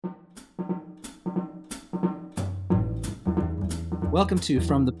Welcome to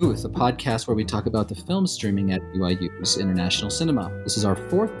From the Booth, a podcast where we talk about the film streaming at BYU's International Cinema. This is our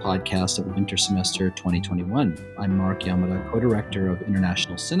fourth podcast of the winter semester 2021. I'm Mark Yamada, co-director of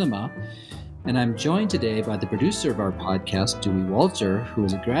International Cinema, and I'm joined today by the producer of our podcast, Dewey Walter, who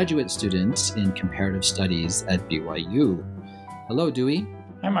is a graduate student in comparative studies at BYU. Hello, Dewey.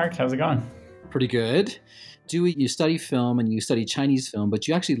 Hi, Mark. How's it going? Pretty good. Dewey, you study film and you study Chinese film, but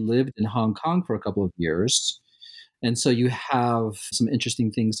you actually lived in Hong Kong for a couple of years. And so you have some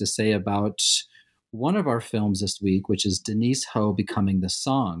interesting things to say about one of our films this week, which is Denise Ho Becoming the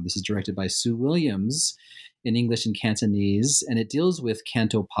Song. This is directed by Sue Williams in English and Cantonese, and it deals with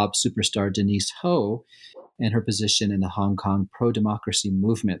Canto pop superstar Denise Ho and her position in the Hong Kong pro-democracy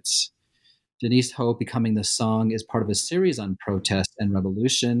movement. Denise Ho Becoming the Song is part of a series on protest and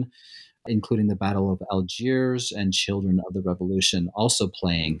revolution, including the Battle of Algiers and Children of the Revolution, also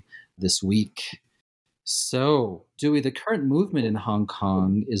playing this week. So, Dewey, the current movement in Hong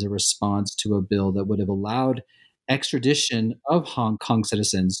Kong is a response to a bill that would have allowed extradition of Hong Kong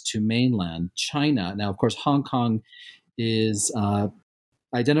citizens to mainland China. Now, of course, Hong Kong is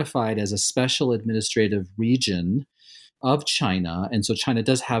identified as a special administrative region of China, and so China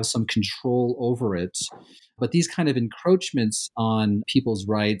does have some control over it. But these kind of encroachments on people's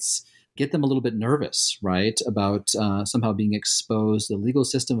rights get them a little bit nervous, right, about somehow being exposed to the legal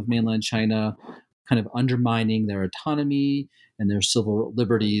system of mainland China, kind of undermining their autonomy and their civil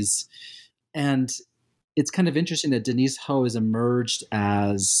liberties. And it's kind of interesting that Denise Ho has emerged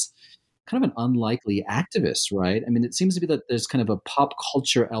as kind of an unlikely activist, right? I mean, it seems to be that there's kind of a pop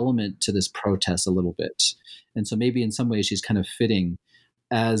culture element to this protest a little bit. And so maybe in some ways she's kind of fitting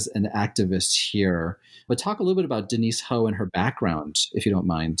as an activist here. But talk a little bit about Denise Ho and her background, if you don't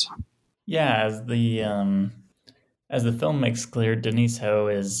mind. Yeah, as the film makes clear, Denise Ho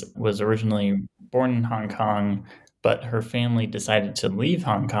was originally born in Hong Kong, but her family decided to leave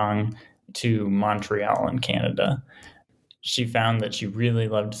Hong Kong to Montreal in Canada. She found that she really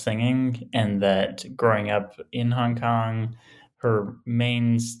loved singing and that growing up in Hong Kong, her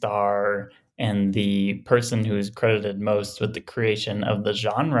main star and the person who is credited most with the creation of the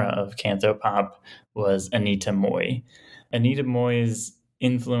genre of canto pop was Anita Mui. Anita Mui's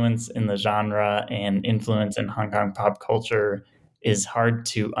influence in the genre and influence in Hong Kong pop culture is hard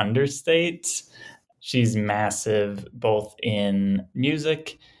to understate. She's massive both in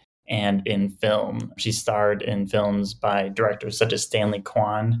music and in film. She starred in films by directors such as Stanley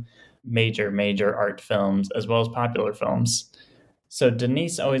Kwan, major art films, as well as popular films. So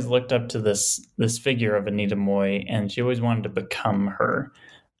Denise always looked up to this figure of Anita Mui, and she always wanted to become her.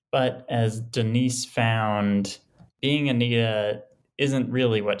 But as Denise found, being Anita isn't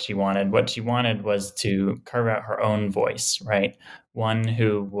really what she wanted. What she wanted was to carve out her own voice, right? One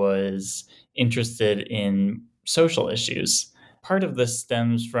who was interested in social issues. Part of this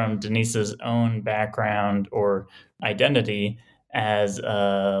stems from Denise's own background or identity as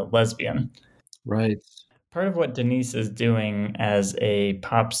a lesbian. Right. Part of what Denise is doing as a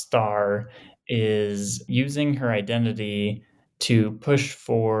pop star is using her identity to push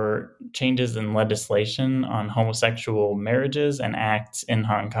for changes in legislation on homosexual marriages and acts in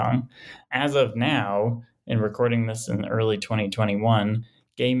Hong Kong. As of now, in recording this in early 2021,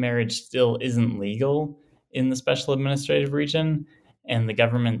 gay marriage still isn't legal in the Special Administrative Region, and the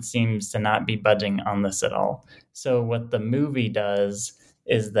government seems to not be budging on this at all. So what the movie does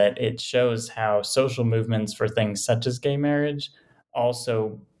is that it shows how social movements for things such as gay marriage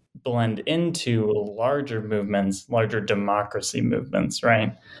also blend into larger movements, larger democracy movements,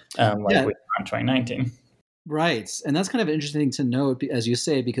 right? We saw in 2019. Right. And that's kind of interesting to note, as you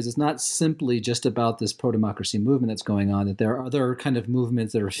say, because it's not simply just about this pro-democracy movement that's going on, that there are other kind of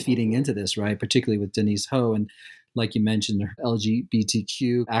movements that are feeding into this, right? Particularly with Denise Ho and, like you mentioned,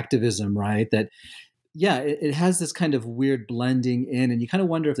 LGBTQ activism, right? That, yeah, it has this kind of weird blending in, and you kind of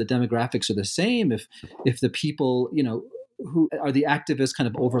wonder if the demographics are the same, if the people, who are the activists kind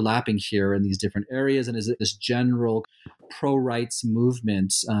of overlapping here in these different areas? And is it this general pro-rights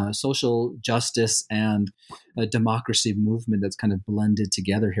movement, social justice and democracy movement that's kind of blended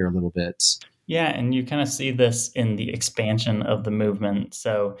together here a little bit? Yeah, and you kind of see this in the expansion of the movement.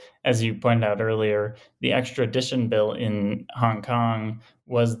 So as you pointed out earlier, the extradition bill in Hong Kong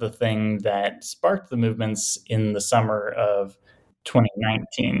was the thing that sparked the movements in the summer of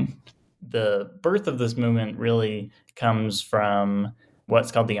 2019. The birth of this movement really comes from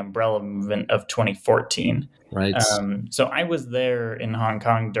what's called the Umbrella Movement of 2014. Right. So I was there in Hong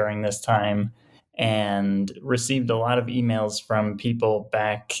Kong during this time and received a lot of emails from people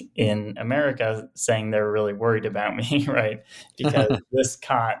back in America saying they were really worried about me, right? Because this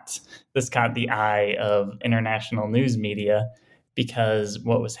caught the eye of international news media because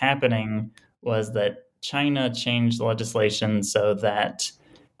what was happening was that China changed legislation so that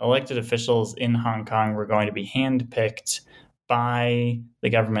elected officials in Hong Kong were going to be handpicked by the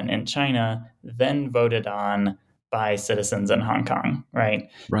government in China, then voted on by citizens in Hong Kong, right?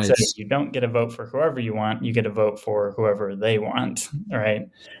 Right. So you don't get a vote for whoever you want, you get a vote for whoever they want, right?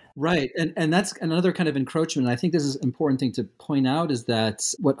 Right. And that's another kind of encroachment. And I think this is an important thing to point out is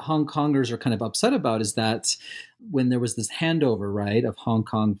that what Hong Kongers are kind of upset about is that when there was this handover, right, of Hong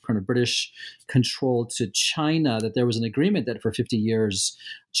Kong kind of British control to China, that there was an agreement that for 50 years,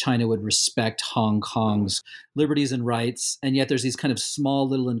 China would respect Hong Kong's liberties and rights. And yet there's these kind of small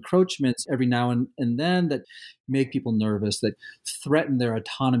little encroachments every now and then that make people nervous, that threaten their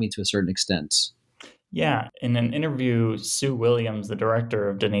autonomy to a certain extent. Yeah, in an interview, Sue Williams, the director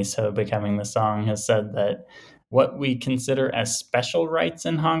of Denise Ho Becoming the Song, has said that what we consider as special rights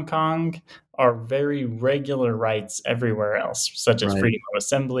in Hong Kong are very regular rights everywhere else, such as freedom of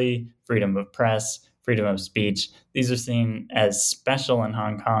assembly, freedom of press, freedom of speech. These are seen as special in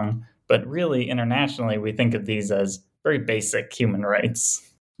Hong Kong, but really internationally, we think of these as very basic human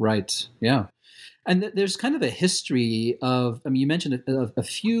rights. Right, yeah. And there's kind of a history of, I mean, you mentioned a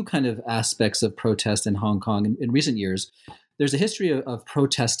few kind of aspects of protest in Hong Kong in recent years. There's a history of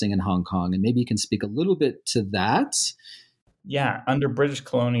protesting in Hong Kong, and maybe you can speak a little bit to that. Yeah, under British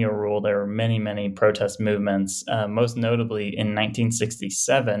colonial rule, there were many, many protest movements. Most notably, in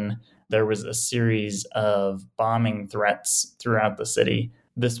 1967, there was a series of bombing threats throughout the city.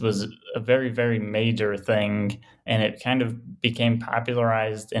 This was a very, very major thing, and it kind of became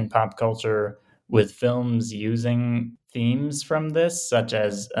popularized in pop culture with films using themes from this, such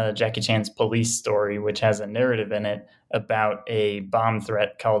as Jackie Chan's Police Story, which has a narrative in it about a bomb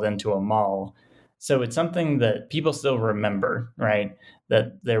threat called into a mall. So it's something that people still remember, right?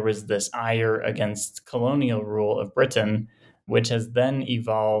 That there was this ire against colonial rule of Britain, which has then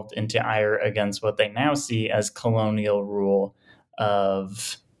evolved into ire against what they now see as colonial rule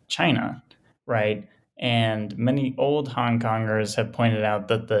of China, right? And many old Hong Kongers have pointed out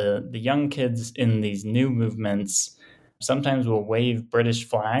that the young kids in these new movements sometimes will wave British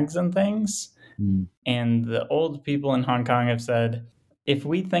flags and things. Mm. And the old people in Hong Kong have said, if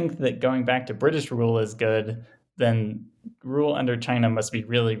we think that going back to British rule is good, then rule under China must be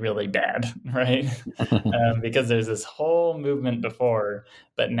really, really bad, right? Because there's this whole movement before,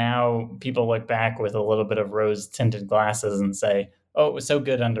 but now people look back with a little bit of rose-tinted glasses and say, oh, it was so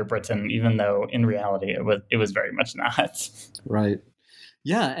good under Britain, even though in reality it was very much not. Right.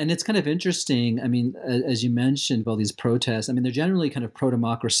 Yeah, and it's kind of interesting. I mean, as you mentioned about these protests, I mean, they're generally kind of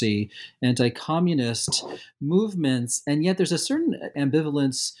pro-democracy, anti-communist movements, and yet there's a certain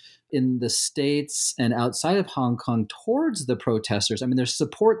ambivalence in the States and outside of Hong Kong towards the protesters. I mean, there's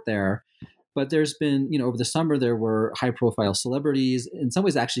support there, but there's been, over the summer, there were high-profile celebrities, in some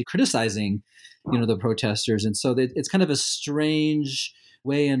ways actually criticizing, the protesters. And so it's kind of a strange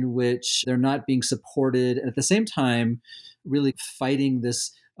way in which they're not being supported. And at the same time, really fighting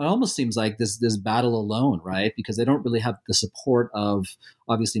this, it almost seems like this battle alone, right? Because they don't really have the support of,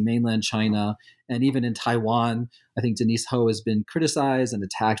 obviously, mainland China. And even in Taiwan, I think Denise Ho has been criticized and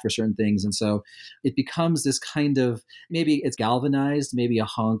attacked for certain things. And so it becomes this kind of, maybe it's galvanized, maybe a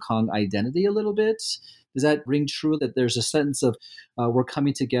Hong Kong identity a little bit. Does that ring true, that there's a sense of we're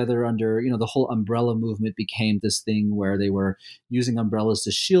coming together under, the whole umbrella movement became this thing where they were using umbrellas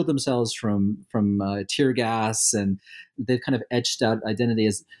to shield themselves from tear gas, and they've kind of etched out identity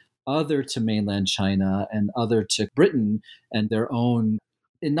as other to mainland China and other to Britain and their own,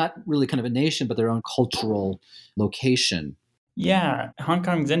 and not really kind of a nation, but their own cultural location. Yeah, Hong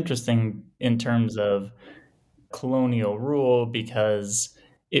Kong's interesting in terms of colonial rule because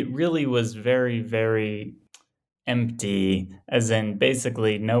it really was very, very empty, as in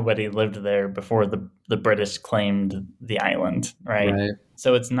basically nobody lived there before the British claimed the island, right?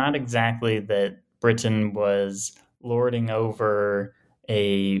 So it's not exactly that Britain was lording over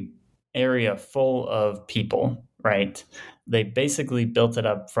a area full of people, right? They basically built it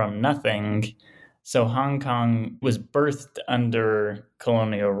up from nothing. So Hong Kong was birthed under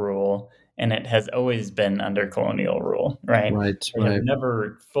colonial rule, and it has always been under colonial rule, right? They have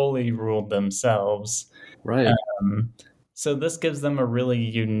never fully ruled themselves. Right. So this gives them a really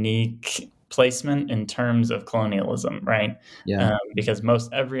unique placement in terms of colonialism, right? Yeah. Because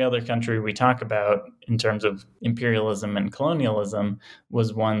most every other country we talk about in terms of imperialism and colonialism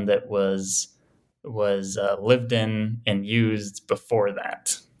was one that was lived in and used before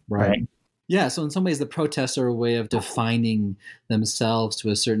that, right? Yeah, so in some ways, the protests are a way of defining themselves to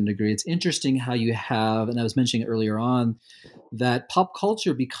a certain degree. It's interesting how you have, and I was mentioning earlier on, that pop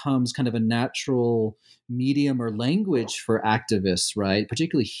culture becomes kind of a natural medium or language for activists, right?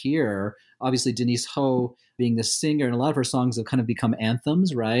 Particularly here, obviously Denise Ho being the singer, and a lot of her songs have kind of become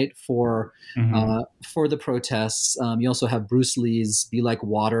anthems, right, Mm-hmm. for the protests. You also have Bruce Lee's "Be Like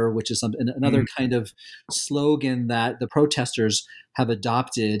Water," which is another kind of slogan that the protesters have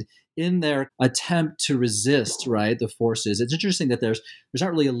adopted in their attempt to resist, right, the forces. It's interesting that there's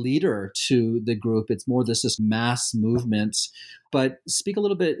not really a leader to the group. It's more this mass movement. But speak a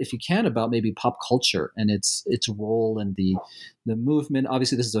little bit, if you can, about maybe pop culture and its role in the movement.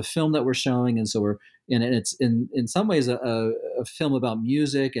 Obviously, this is a film that we're showing, and so and it's in some ways a film about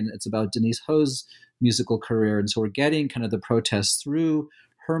music, and it's about Denise Ho's musical career, and so we're getting kind of the protests through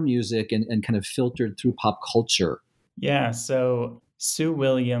her music and kind of filtered through pop culture. Yeah, so Sue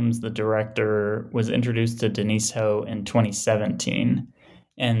Williams, the director, was introduced to Denise Ho in 2017.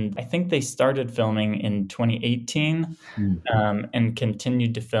 And I think they started filming in 2018 and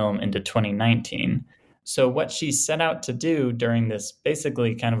continued to film into 2019. So, what she set out to do during this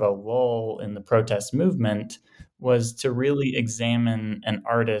basically kind of a lull in the protest movement was to really examine an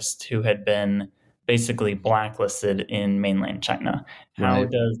artist who had been basically blacklisted in mainland China. How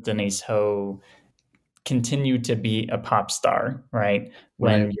Right, does Denise Ho continue to be a pop star, right? right,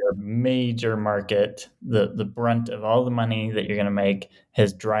 When your major market, the brunt of all the money that you're going to make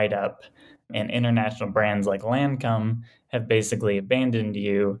has dried up, and international brands like Lancome have basically abandoned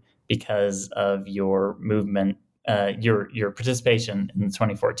you because of your movement, your participation in the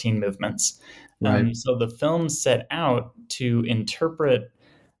 2014 movements. right, So the film set out to interpret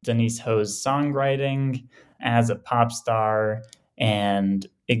Denise Ho's songwriting as a pop star and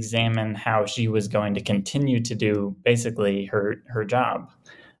examine how she was going to continue to do basically her job.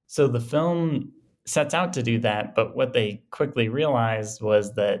 So the film sets out to do that, but what they quickly realized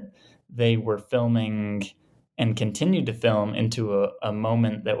was that they were filming and continued to film into a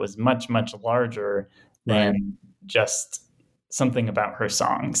moment that was much, much larger right. than just something about her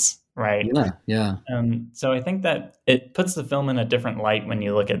songs, right? Yeah, yeah, So I think that it puts the film in a different light when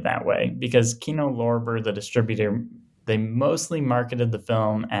you look at it that way, because Kino Lorber, the distributor, they mostly marketed the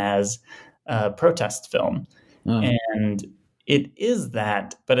film as a protest film. oh, And it is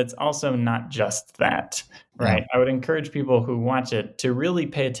that, but it's also not just that, yeah, right? I would encourage people who watch it to really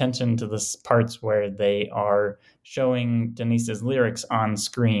pay attention to the parts where they are showing Denise's lyrics on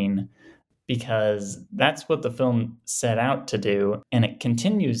screen, because that's what the film set out to do, and it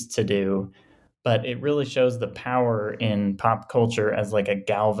continues to do. But it really shows the power in pop culture as like a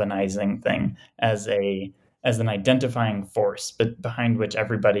galvanizing thing, as an identifying force, but behind which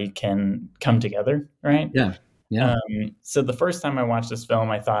everybody can come together, right? yeah, yeah, So the first time I watched this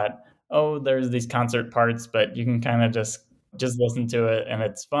film, I thought, oh, there's these concert parts, but you can kind of just listen to it and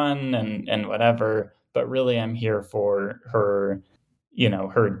it's fun and whatever. But really, I'm here for her,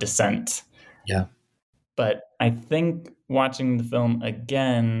 her dissent. yeah. But I think watching the film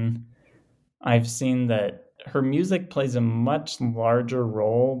again, I've seen that her music plays a much larger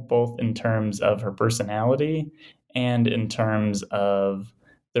role, both in terms of her personality and in terms of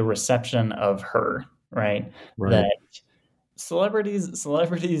the reception of her, right? Right, That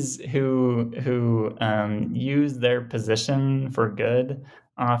celebrities who use their position for good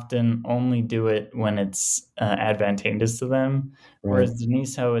often only do it when it's advantageous to them, right. whereas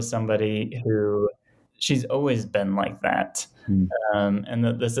Denise Ho is somebody who she's always been like that, Mm. and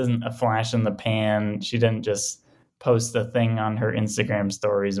that this isn't a flash in the pan. She didn't just post a thing on her Instagram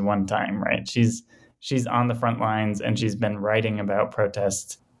stories one time, right? She's on the front lines, and she's been writing about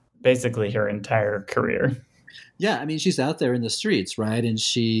protests basically her entire career. Yeah, I mean, she's out there in the streets, right? And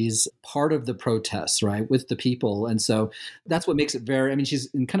she's part of the protests, right, with the people. And so that's what makes it very, I mean, she's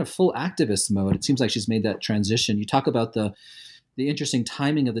in kind of full activist mode. It seems like she's made that transition. You talk about the interesting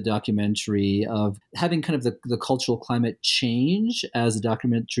timing of the documentary of having kind of the cultural climate change as the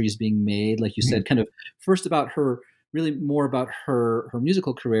documentary is being made, like you said, kind of first about her, really more about her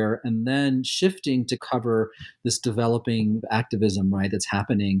musical career, and then shifting to cover this developing activism, right, that's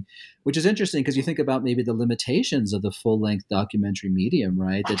happening, which is interesting because you think about maybe the limitations of the full-length documentary medium,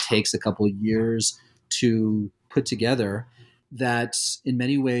 right, that takes a couple of years to put together, that in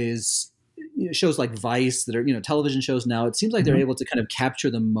many ways shows like Vice that are, television shows now, it seems like they're Mhm. able to kind of capture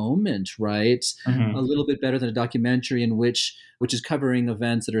the moment, right? A Mhm. little bit better than a documentary which is covering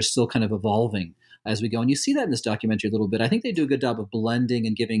events that are still kind of evolving. as we go. And you see that in this documentary a little bit. I think they do a good job of blending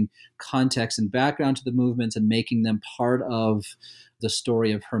and giving context and background to the movements and making them part of the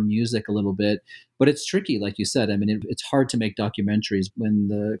story of her music a little bit. But it's tricky, like you said. I mean, it's hard to make documentaries when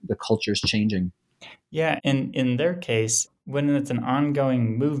the culture is changing. Yeah, and in their case, when it's an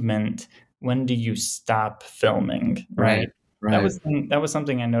ongoing movement, when do you stop filming, right? Right. That was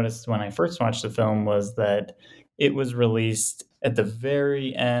something I noticed when I first watched the film, was that it was released at the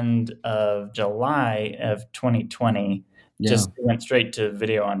very end of July of 2020. Yeah. Just went straight to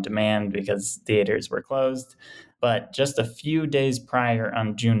video on demand because theaters were closed. But just a few days prior,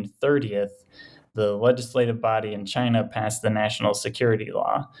 on June 30th, the legislative body in China passed the national security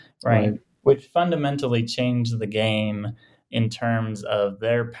law, right? Which fundamentally changed the game in terms of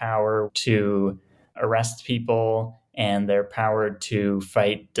their power to arrest people and their power to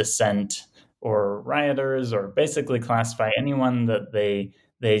fight dissent or rioters, or basically classify anyone that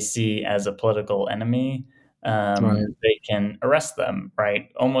they see as a political enemy. They can arrest them, right?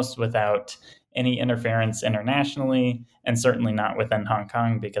 Almost without any interference internationally, and certainly not within Hong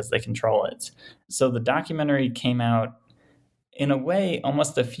Kong because they control it. So the documentary came out in a way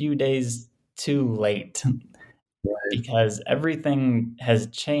almost a few days too late. Because everything has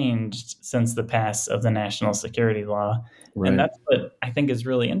changed since the pass of the national security law. And that's what I think is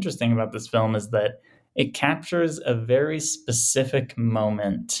really interesting about this film, is that it captures a very specific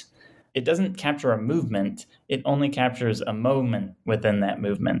moment. It doesn't capture a movement. It only captures a moment within that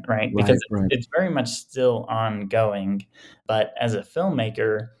movement, right? Because it's very much still ongoing. But as a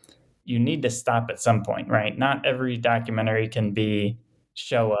filmmaker, you need to stop at some point, right? Not every documentary can be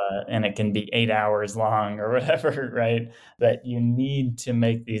Showa and it can be 8 hours long or whatever, right? That you need to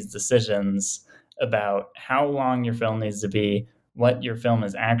make these decisions about how long your film needs to be, what your film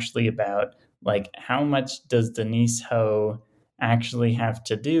is actually about, like how much does Denise Ho actually have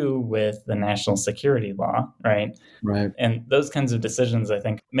to do with the national security law, right? And those kinds of decisions, I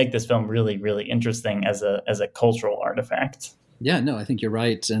think, make this film really, really interesting as a cultural artifact. Yeah, no, I think you're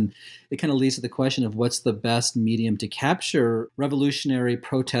right. And it kind of leads to the question of what's the best medium to capture revolutionary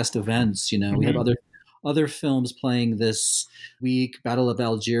protest events. We have other films playing this week. Battle of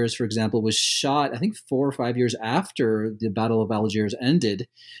Algiers, for example, was shot, I think, 4 or 5 years after the Battle of Algiers ended.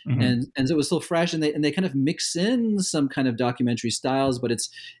 And so it was still fresh, and they kind of mix in some kind of documentary styles, but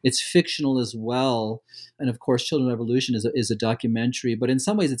it's fictional as well. And of course, Children of Revolution is a documentary, but in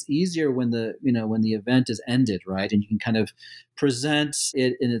some ways it's easier when the event is ended, right? And you can kind of present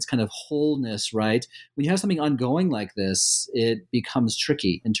it in its kind of wholeness, right? When you have something ongoing like this, it becomes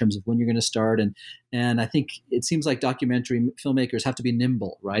tricky in terms of when you're going to start. And I think it seems like documentary filmmakers have to be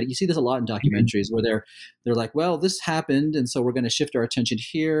nimble, right? You see this a lot in documentaries where they're like, well, this happened, and so we're going to shift our attention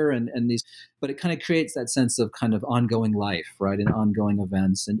here and these, but it kind of creates that sense of kind of ongoing life, right? And ongoing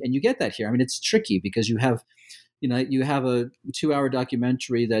events. And you get that here. I mean, it's tricky because you have a 2-hour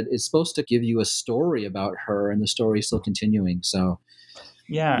documentary that is supposed to give you a story about her, and the story is still continuing. So,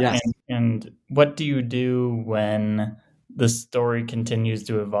 yeah. And what do you do when the story continues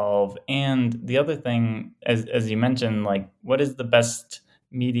to evolve? And the other thing, as you mentioned, like, what is the best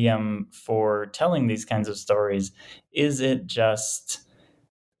medium for telling these kinds of stories? Is it just,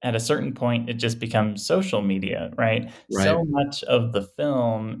 at a certain point, it just becomes social media, right? So much of the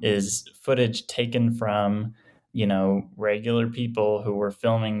film is footage taken from, regular people who were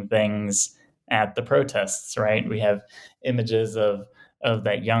filming things at the protests, right? We have images of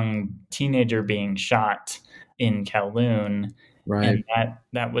that young teenager being shot in Kowloon. And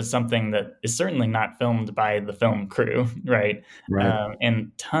that was something that is certainly not filmed by the film crew, right?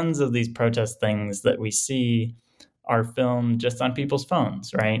 And tons of these protest things that we see are filmed just on people's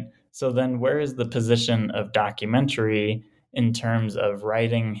phones, right? So then where is the position of documentary in terms of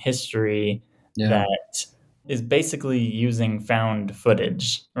writing history that is basically using found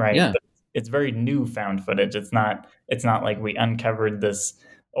footage, right? Yeah. It's very new found footage. It's not like we uncovered this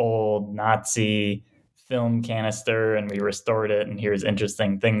old Nazi film canister and we restored it and here's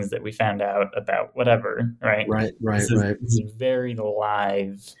interesting things that we found out about whatever, right? This is very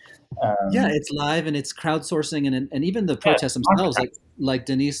live. It's live, and it's crowdsourcing, and even the protests themselves, like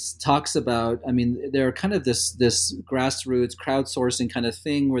Denise talks about. I mean, they're kind of this grassroots crowdsourcing kind of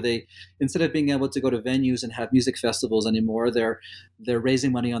thing where they, instead of being able to go to venues and have music festivals anymore, they're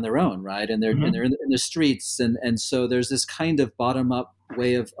raising money on their own, right? And they're in the streets, and so there's this kind of bottom up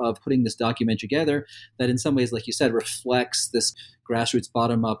way of putting this documentary together that, in some ways, like you said, reflects this grassroots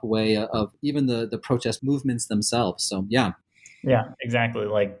bottom up way of even the protest movements themselves. So yeah, exactly.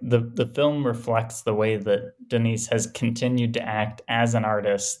 Like the film reflects the way that Denise has continued to act as an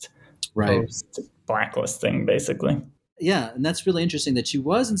artist post blacklisting, basically. Yeah, and that's really interesting that she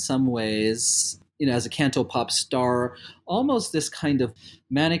was, in some ways, as a canto pop star, almost this kind of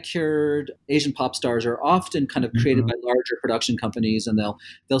manicured Asian pop stars are often kind of created by larger production companies, and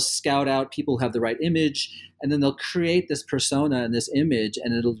they'll scout out people who have the right image, and then they'll create this persona and this image,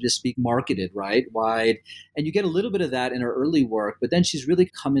 and it'll just be marketed wide. And you get a little bit of that in her early work, but then she's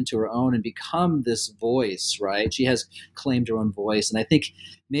really come into her own and become this voice, right? She has claimed her own voice. And I think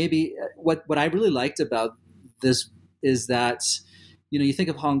maybe what I really liked about this is that, you think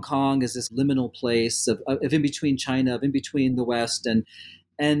of Hong Kong as this liminal place of in between China, of in between the West,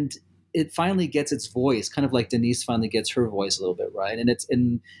 and it finally gets its voice, kind of like Denise finally gets her voice a little bit, right? And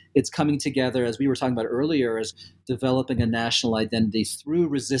it's coming together, as we were talking about earlier, as developing a national identity through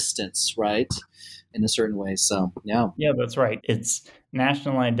resistance, right? In a certain way. So, yeah. Yeah, that's right. It's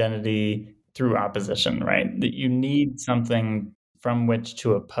national identity through opposition, right? That you need something from which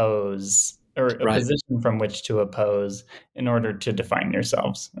to oppose, or a position from which to oppose in order to define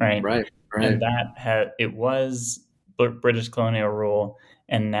yourselves, right? Right. And that it was British colonial rule,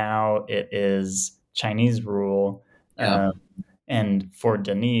 and now it is Chinese rule. Yeah. And for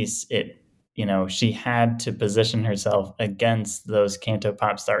Denise, she had to position herself against those canto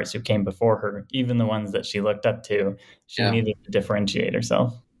pop stars who came before her, even the ones that she looked up to. She needed to differentiate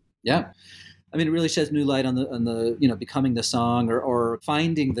herself. Yeah. I mean, it really sheds new light on the becoming the song or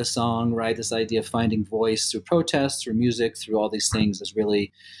finding the song, right? This idea of finding voice through protest, through music, through all these things is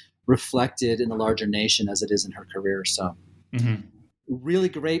really reflected in the larger nation as it is in her career. So really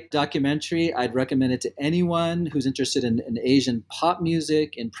great documentary. I'd recommend it to anyone who's interested in Asian pop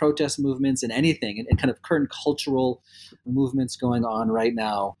music, in protest movements, and anything, and kind of current cultural movements going on right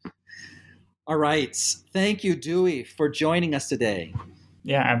now. All right. Thank you, Dewey, for joining us today.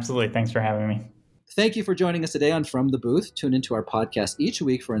 Yeah, absolutely. Thanks for having me. Thank you for joining us today on From the Booth. Tune into our podcast each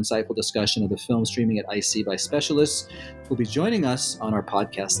week for insightful discussion of the film streaming at IC by specialists who will be joining us on our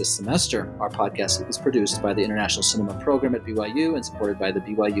podcast this semester. Our podcast is produced by the International Cinema Program at BYU and supported by the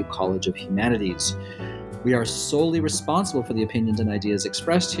BYU College of Humanities. We are solely responsible for the opinions and ideas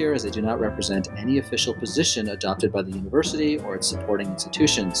expressed here, as they do not represent any official position adopted by the university or its supporting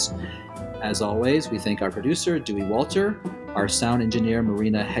institutions. As always, we thank our producer, Dewey Walter, our sound engineer,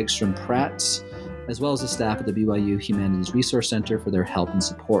 Marina Hegstrom-Pratt, as well as the staff at the BYU Humanities Resource Center for their help and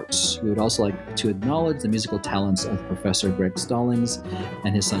support. We would also like to acknowledge the musical talents of Professor Greg Stallings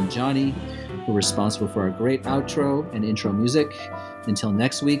and his son Johnny, who are responsible for our great outro and intro music. Until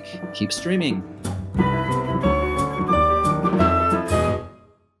next week, keep streaming.